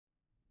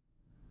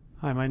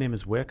Hi, my name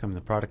is Wick. I'm the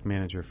product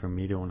manager for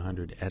Media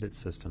 100 Edit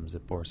Systems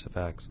at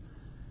BorisFX.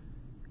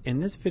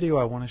 In this video,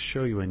 I want to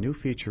show you a new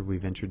feature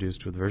we've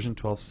introduced with version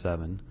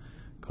 12.7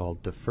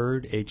 called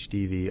Deferred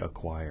HDV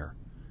Acquire.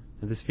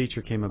 Now, this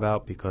feature came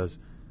about because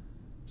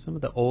some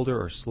of the older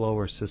or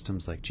slower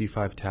systems like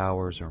G5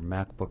 towers or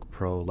MacBook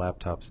Pro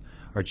laptops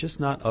are just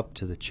not up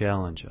to the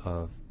challenge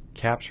of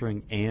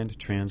capturing and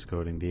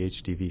transcoding the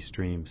HDV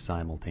stream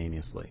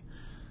simultaneously.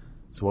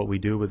 So what we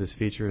do with this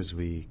feature is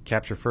we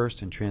capture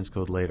first and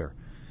transcode later.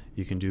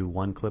 You can do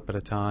one clip at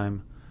a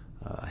time,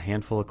 a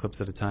handful of clips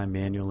at a time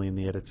manually in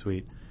the edit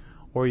suite,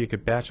 or you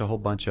could batch a whole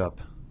bunch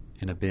up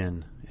in a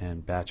bin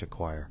and batch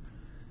acquire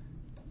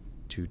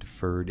to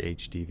deferred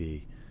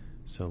HDV.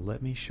 So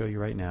let me show you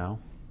right now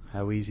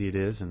how easy it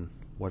is and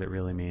what it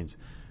really means.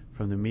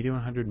 From the Media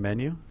 100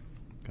 menu,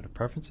 go to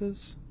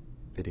Preferences,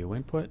 Video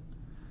Input.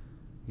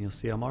 You'll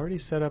see I'm already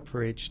set up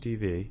for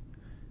HDV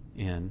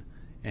in.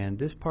 And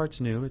this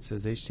part's new. It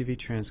says HDV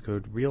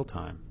transcode real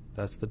time.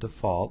 That's the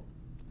default.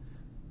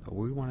 But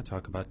we want to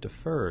talk about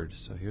deferred.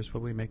 So here's where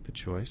we make the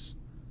choice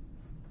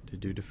to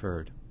do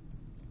deferred.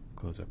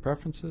 Close our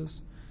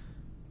preferences.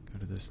 Go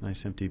to this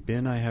nice empty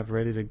bin I have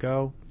ready to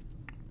go.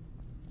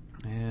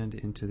 And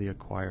into the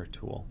acquire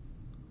tool.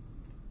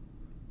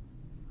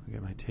 I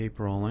get my tape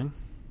rolling.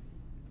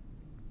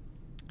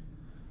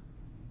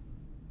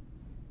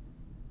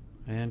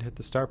 And hit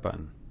the start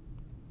button.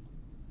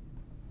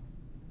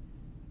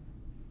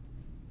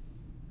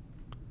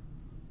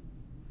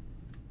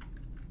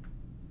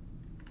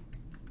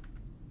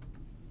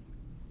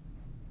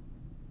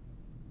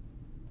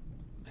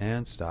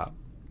 And stop.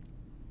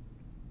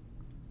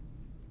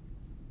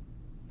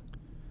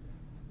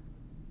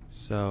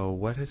 So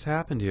what has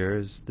happened here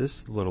is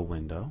this little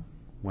window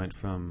went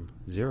from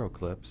 0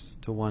 clips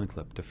to 1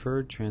 clip,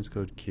 deferred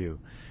transcode queue.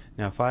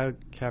 Now if I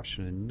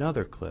captured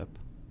another clip,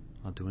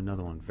 I'll do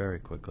another one very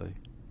quickly,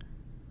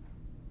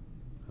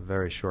 a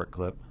very short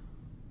clip,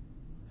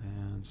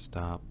 and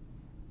stop.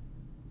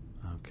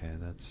 Okay,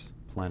 that's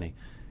plenty.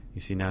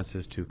 You see now it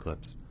says 2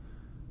 clips.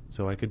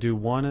 So I could do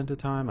one at a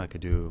time, I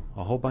could do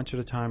a whole bunch at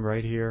a time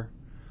right here.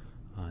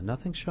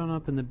 Nothing's shown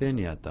up in the bin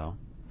yet though.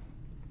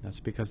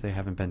 That's because they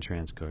haven't been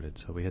transcoded.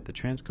 So we hit the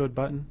transcode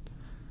button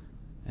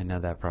and now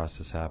that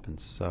process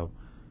happens. So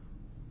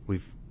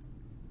we've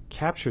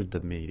captured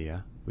the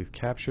media, we've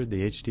captured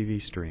the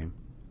HDV stream,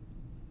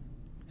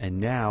 and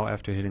now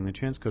after hitting the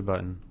transcode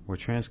button we're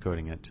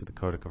transcoding it to the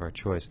codec of our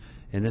choice.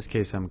 In this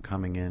case I'm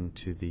coming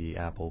into the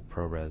Apple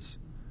ProRes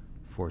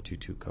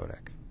 422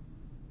 codec.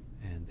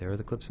 And there are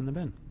the clips in the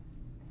bin.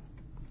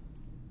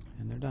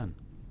 And they're done.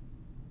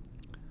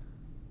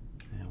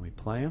 And we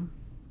play them,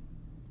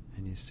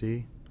 and you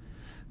see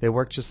they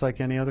work just like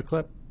any other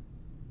clip.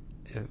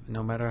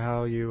 No matter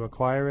how you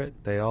acquire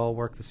it, they all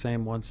work the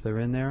same once they're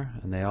in there,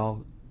 and they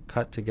all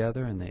cut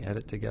together and they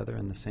edit together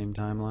in the same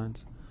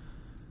timelines,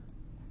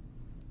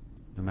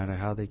 no matter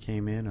how they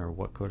came in or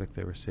what codec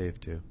they were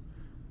saved to.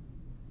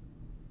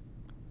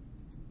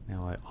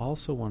 Now I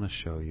also want to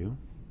show you,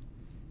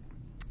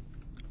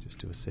 just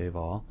do a save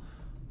all,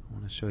 I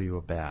want to show you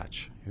a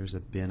batch. Here's a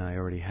bin I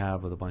already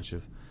have with a bunch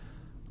of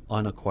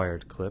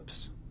unacquired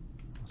clips.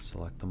 I'll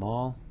select them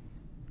all,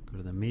 go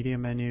to the media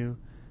menu,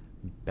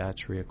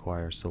 batch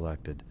reacquire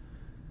selected.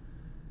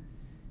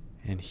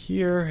 And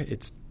here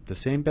it's the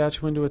same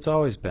batch window it's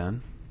always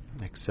been,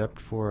 except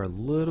for a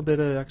little bit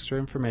of extra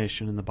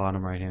information in the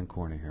bottom right hand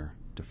corner here.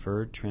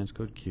 Deferred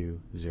transcode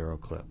queue 0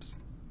 clips.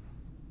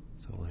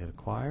 So we'll hit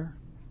acquire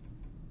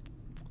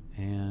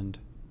and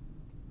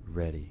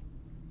ready.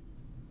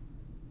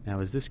 Now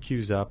as this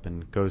queues up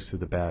and goes through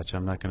the batch,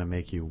 I'm not going to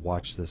make you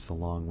watch this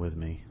along with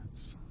me.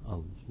 It's a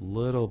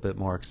little bit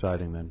more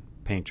exciting than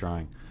paint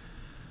drying.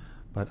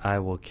 But I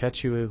will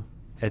catch you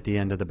at the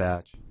end of the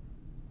batch.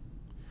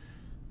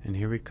 And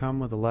here we come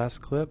with the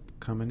last clip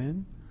coming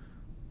in.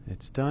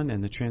 It's done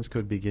and the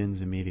transcode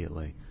begins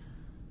immediately.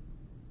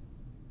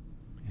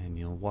 And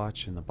you'll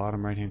watch in the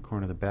bottom right hand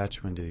corner of the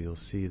batch window, you'll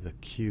see the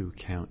queue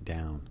count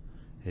down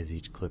as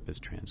each clip is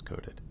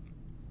transcoded.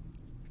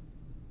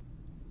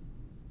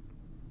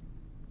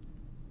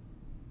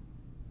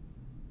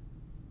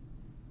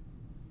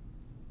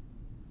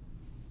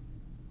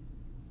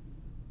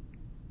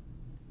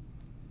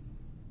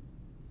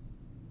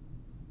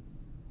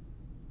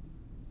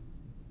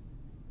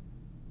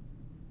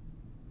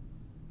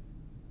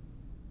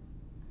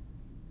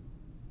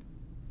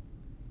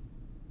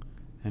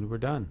 And we're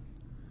done.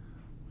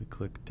 We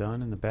click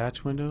done in the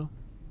batch window,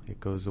 it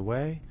goes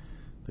away,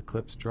 the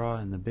clips draw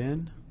in the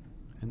bin,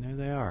 and there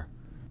they are.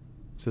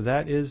 So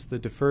that is the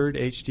Deferred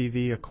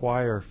HDV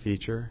Acquire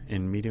feature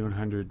in Media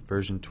 100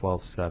 version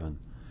 12.7.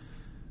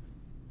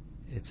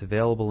 It's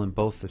available in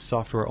both the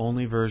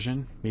software-only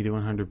version, Media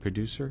 100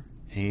 Producer,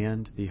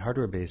 and the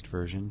hardware-based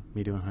version,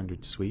 Media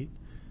 100 Suite.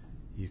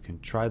 You can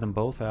try them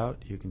both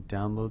out. You can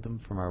download them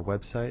from our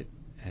website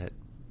at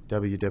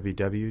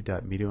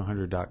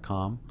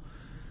www.media100.com.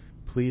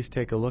 Please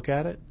take a look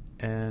at it,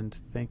 and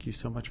thank you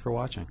so much for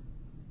watching.